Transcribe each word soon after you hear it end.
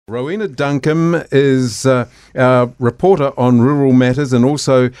Rowena Duncombe is a reporter on rural matters and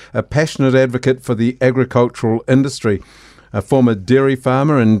also a passionate advocate for the agricultural industry. A former dairy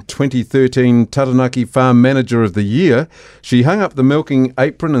farmer and 2013 Taranaki Farm Manager of the Year, she hung up the milking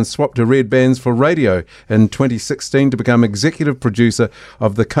apron and swapped her red bands for radio in 2016 to become executive producer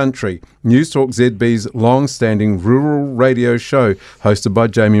of The Country, Newstalk ZB's long-standing rural radio show hosted by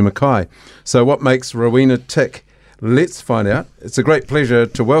Jamie Mackay. So what makes Rowena tick? Let's find out. It's a great pleasure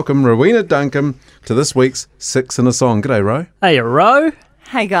to welcome Rowena Duncombe to this week's Six in a Song. G'day, Ro. Hey, Ro.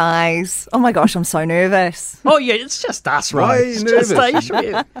 Hey, guys. Oh, my gosh, I'm so nervous. Oh, yeah, it's just us, Ro. Why are you nervous?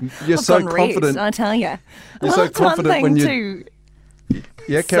 You're I've so gone confident. red, I tell you. You're so confident when you...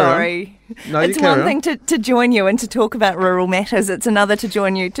 Yeah, carry on. No, it's you carry one on. thing to join you and to talk about rural matters. It's another to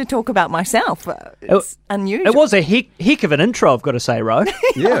join you to talk about myself. It's unusual. It was a heck of an intro, I've got to say, Ro.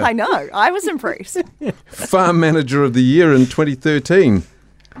 Yeah. I know. I was impressed. Farm Manager of the Year in 2013.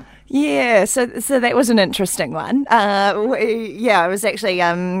 Yeah, so that was an interesting one. I was actually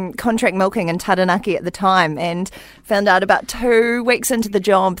contract milking in Taranaki at the time and found out about 2 weeks into the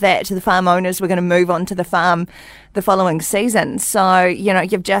job that the farm owners were going to move on to the farm the following season. So,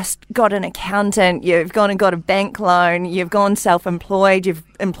 you've just got an accountant, you've gone and got a bank loan, you've gone self-employed, you've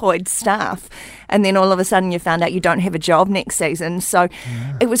employed staff, and then all of a sudden you found out you don't have a job next season. So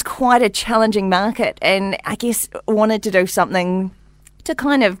It was quite a challenging market, and I guess wanted to do something to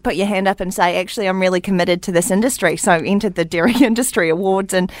kind of put your hand up and say, actually, I'm really committed to this industry. So entered the Dairy Industry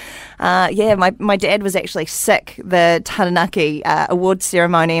Awards, and my dad was actually sick, the Taranaki awards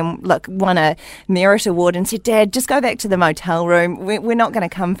ceremony, and won a merit award and said, Dad, just go back to the motel room. We're not going to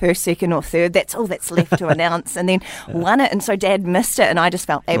come first, second or third. That's all that's left to announce. And then won it. And so Dad missed it, and I just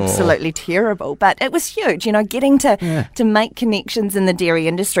felt absolutely terrible. But it was huge, getting to make connections in the dairy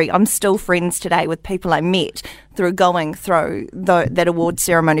industry. I'm still friends today with people I met through going through that award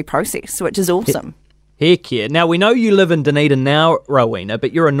ceremony process, which is awesome. Heck yeah. Now, we know you live in Dunedin now, Rowena,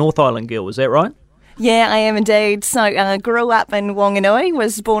 but you're a North Island girl, is that right? Yeah, I am indeed. So grew up in Whanganui,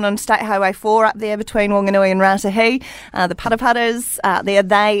 was born on State Highway 4 up there between Whanganui and Ratahi. The Patapatas there,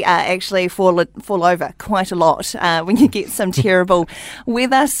 they actually fall over quite a lot when you get some terrible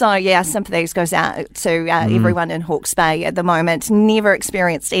weather. So yeah, sympathies goes out to everyone in Hawke's Bay at the moment. Never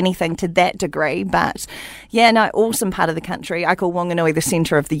experienced anything to that degree, but yeah, no, awesome part of the country. I call Whanganui the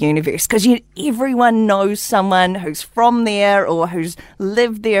centre of the universe because everyone knows someone who's from there or who's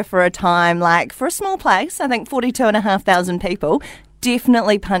lived there for a time. Like for a small place, I think 42,500 people,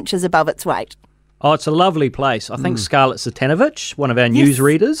 definitely punches above its weight. Oh, it's a lovely place. I think Scarlett Satanovich, one of our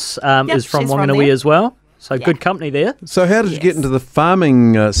newsreaders, is from she's Whanganui as well. So good company there. So how did you get into the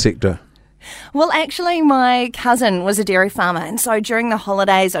farming sector? Well, actually, my cousin was a dairy farmer, and so during the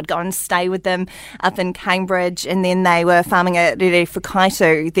holidays, I'd go and stay with them up in Cambridge, and then they were farming at Rere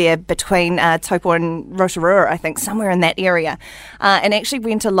Whakaitu there between Taupo and Rotorua, I think, somewhere in that area, and actually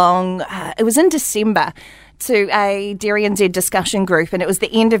went along, it was in December, to a Dairy NZ discussion group, and it was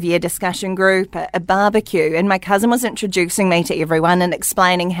the end of year discussion group, a barbecue, and my cousin was introducing me to everyone and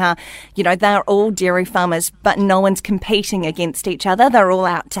explaining how, they're all dairy farmers, but no one's competing against each other. They're all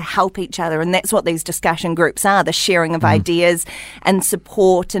out to help each other, and that's what these discussion groups are, the sharing of ideas and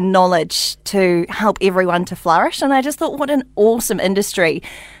support and knowledge to help everyone to flourish. And I just thought, what an awesome industry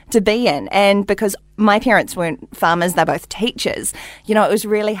to be in. And because my parents weren't farmers, they're both teachers, it was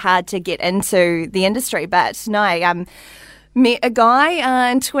really hard to get into the industry. But no, I met a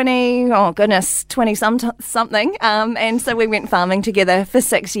guy in 20-something, and so we went farming together for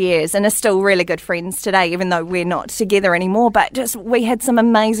 6 years and are still really good friends today, even though we're not together anymore. But just we had some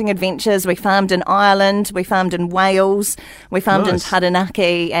amazing adventures. We farmed in Ireland, we farmed in Wales, we farmed in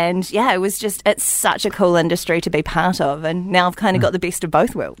Taranaki, and yeah, it's such a cool industry to be part of, and now I've kind of got the best of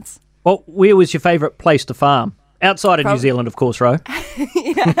both worlds. Well, where was your favourite place to farm? Outside of New Zealand, of course, Ro.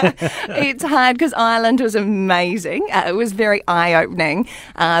 Yeah, it's hard because Ireland was amazing. It was very eye-opening,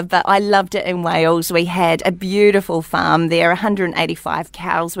 but I loved it in Wales. We had a beautiful farm there, 185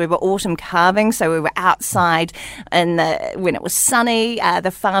 cows. We were autumn calving, so we were outside when it was sunny.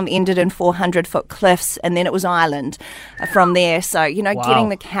 The farm ended in 400-foot cliffs, and then it was Ireland from there. So, getting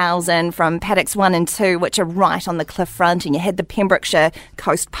the cows in from paddocks 1 and 2, which are right on the cliff front, and you had the Pembrokeshire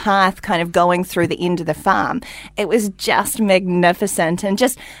coast path kind of going through the end of the farm. it was just magnificent and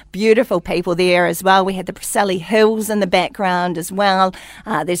just beautiful people there as well. We had the Preseli Hills in the background as well.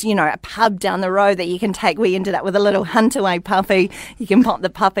 There's, a pub down the road that you can take. We ended up with a little hunt-away puppy. You can pop the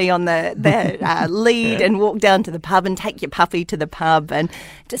puppy on the lead and walk down to the pub and take your puppy to the pub, and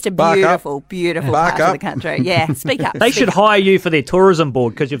just a beautiful part of the country. Yeah, speak up. They should hire you for their tourism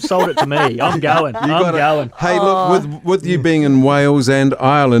board because you've sold it to me. I'm going. I'm going. Hey, look, with you being in Wales and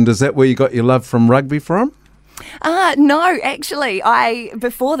Ireland, is that where you got your love from rugby from? No, actually,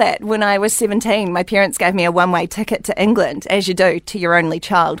 before that, when I was 17, my parents gave me a one-way ticket to England, as you do to your only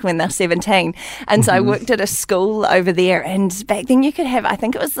child when they're 17. And so I worked at a school over there, and back then you could have, I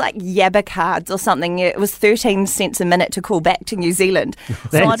think it was like Yabba cards or something. It was 13 cents a minute to call back to New Zealand.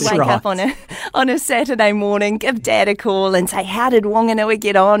 So I'd wake up on a Saturday morning, give Dad a call and say, how did Wanganui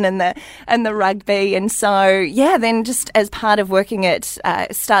get on in the rugby? And so, then just as part of working at,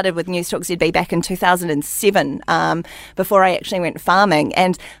 started with News Talk ZB back in 2007, before I actually went farming,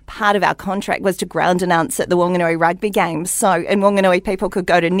 and part of our contract was to ground announce at the Wanganui rugby games. So in Wanganui, people could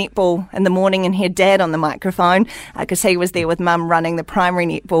go to netball in the morning and hear Dad on the microphone because he was there with Mum running the primary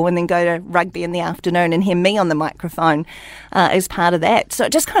netball, and then go to rugby in the afternoon and hear me on the microphone as part of that. So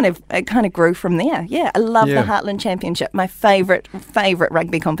it kind of grew from there. Yeah, I love the Heartland Championship, my favourite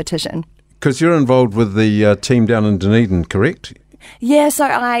rugby competition. Because you're involved with the team down in Dunedin, correct? Yeah, so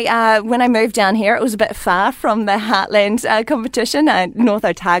when I moved down here, it was a bit far from the Heartland competition. North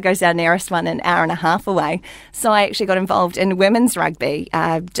Otago's our nearest one, an hour and a half away. So I actually got involved in women's rugby,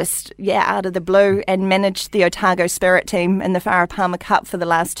 out of the blue, and managed the Otago Spirit team in the Farah Palmer Cup for the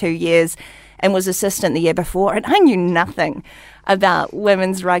last 2 years, and was assistant the year before. And I knew nothing about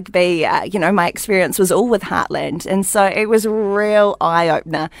women's rugby. My experience was all with Heartland, and so it was a real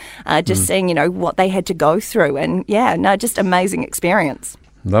eye-opener just seeing, what they had to go through, and just amazing experience.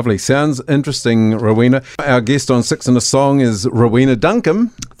 Lovely. Sounds interesting, Rowena. Our guest on Six and a Song is Rowena Duncan.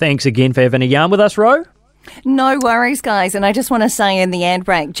 Thanks again for having a yarn with us, Ro. No worries, guys. And I just want to say in the ad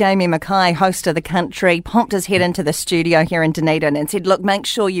break, Jamie Mackay, host of The Country, popped his head into the studio here in Dunedin and said, look, make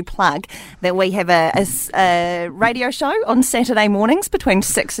sure you plug that we have a radio show on Saturday mornings between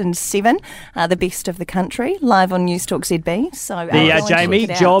 6 and 7, the best of the country, live on News Talk ZB. So, Jamie,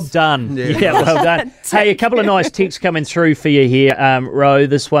 job done. Yeah, well done. Hey, a couple of nice texts coming through for you here, Ro.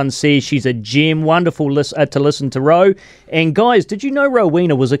 This one says she's a gem, wonderful to listen to Ro. And guys, did you know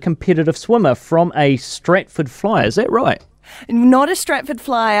Rowena was a competitive swimmer from a Stratford Flyer? Is that right? Not a Stratford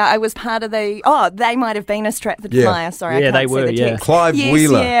Flyer. I was part of the... they might have been a Stratford Flyer. Sorry, I can't they see were, the text. Clive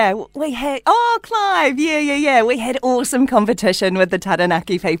Wheeler. Yeah. We had... Clive. Yeah. We had awesome competition with the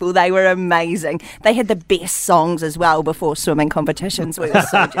Taranaki people. They were amazing. They had the best songs as well before swimming competitions. We were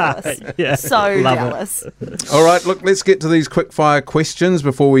so jealous. So jealous. All right, look, let's get to these quick fire questions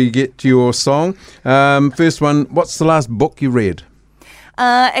before we get to your song. First one, what's the last book you read?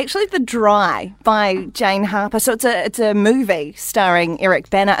 Actually, The Dry by Jane Harper. So it's a movie starring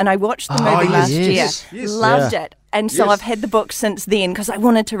Eric Bana, and I watched the movie last year. Yes. Loved it. And so I've had the book since then because I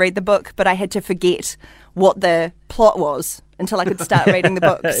wanted to read the book, but I had to forget what the plot was until I could start reading the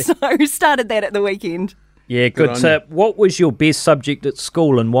book. So I started that at the weekend. Yeah, good tip. What was your best subject at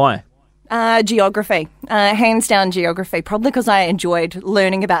school and why? Geography, hands down geography, probably because I enjoyed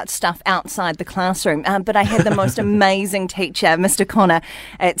learning about stuff outside the classroom. But I had the most amazing teacher, Mr. Connor,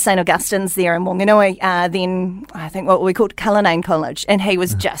 at St Augustine's there in Wanganui, then I think what we called Cullinane College, and he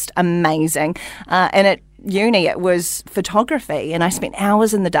was just amazing. And at uni it was photography, and I spent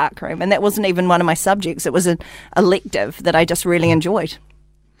hours in the darkroom, and that wasn't even one of my subjects. It was an elective that I just really enjoyed.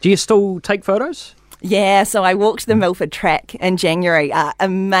 Do you still take photos? Yeah, so I walked the Milford Track in January.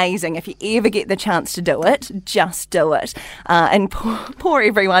 Amazing. If you ever get the chance to do it, just do it. And poor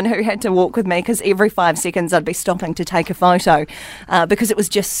everyone who had to walk with me, because every 5 seconds I'd be stopping to take a photo because it was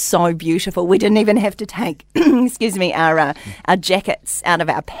just so beautiful. We didn't even have to take, our jackets out of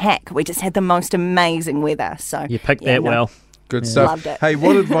our pack. We just had the most amazing weather. So you picked that well. Good stuff. Loved it. Hey,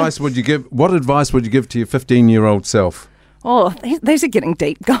 what advice would you give? What advice would you give to your 15-year-old self? Oh, these are getting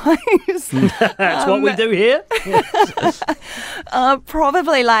deep, guys. That's what we do here.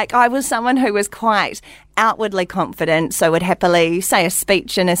 Probably I was someone who was quite outwardly confident, so would happily say a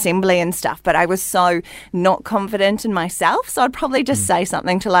speech in assembly and stuff, but I was so not confident in myself, so I'd probably just say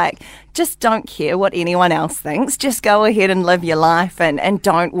something to just don't care what anyone else thinks, just go ahead and live your life and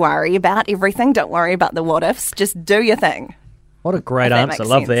don't worry about everything, don't worry about the what ifs, just do your thing. What a great answer.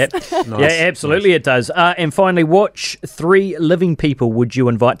 Love sense. that. Nice. Yeah, absolutely it does. And finally, which 3 living people would you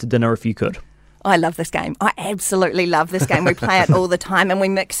invite to dinner if you could? I love this game. I absolutely love this game. We play it all the time and we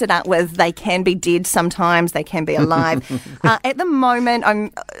mix it up with They Can Be Dead sometimes, They Can Be Alive. At the moment,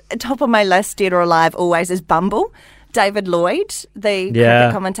 I'm top of my list, Dead or Alive, always is Bumble. David Lloyd, the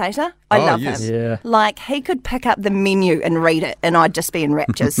cricket commentator. I love him. Yeah. Like, he could pick up the menu and read it and I'd just be in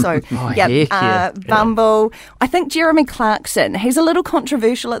raptures. So, Bumble. I think Jeremy Clarkson, he's a little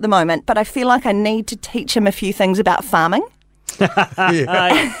controversial at the moment, but I feel like I need to teach him a few things about farming. What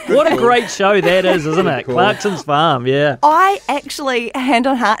a great show that is, isn't it? Clarkson's Farm, yeah. I actually, hand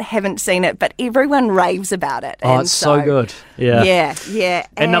on heart, haven't seen it, but everyone raves about it. Oh, it's so good. Yeah. Yeah.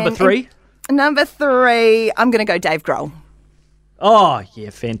 And number 3? Number 3, I'm going to go Dave Grohl. Oh,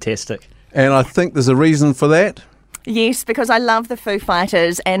 yeah, fantastic. And I think there's a reason for that. Yes, because I love the Foo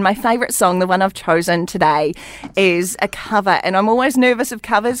Fighters, and my favourite song, the one I've chosen today, is a cover. And I'm always nervous of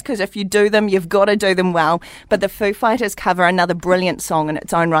covers because if you do them, you've got to do them well. But the Foo Fighters cover another brilliant song in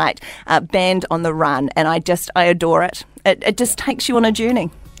its own right, Band on the Run, and I adore it. It just takes you on a journey.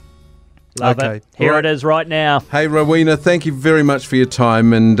 Love it. Here it is right now. Hey, Rowena, thank you very much for your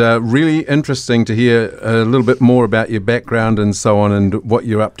time, and really interesting to hear a little bit more about your background and so on and what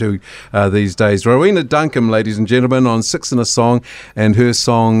you're up to these days. Rowena Duncombe, ladies and gentlemen, on Six and a Song, and her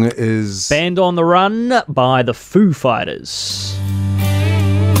song is Band on the Run by the Foo Fighters.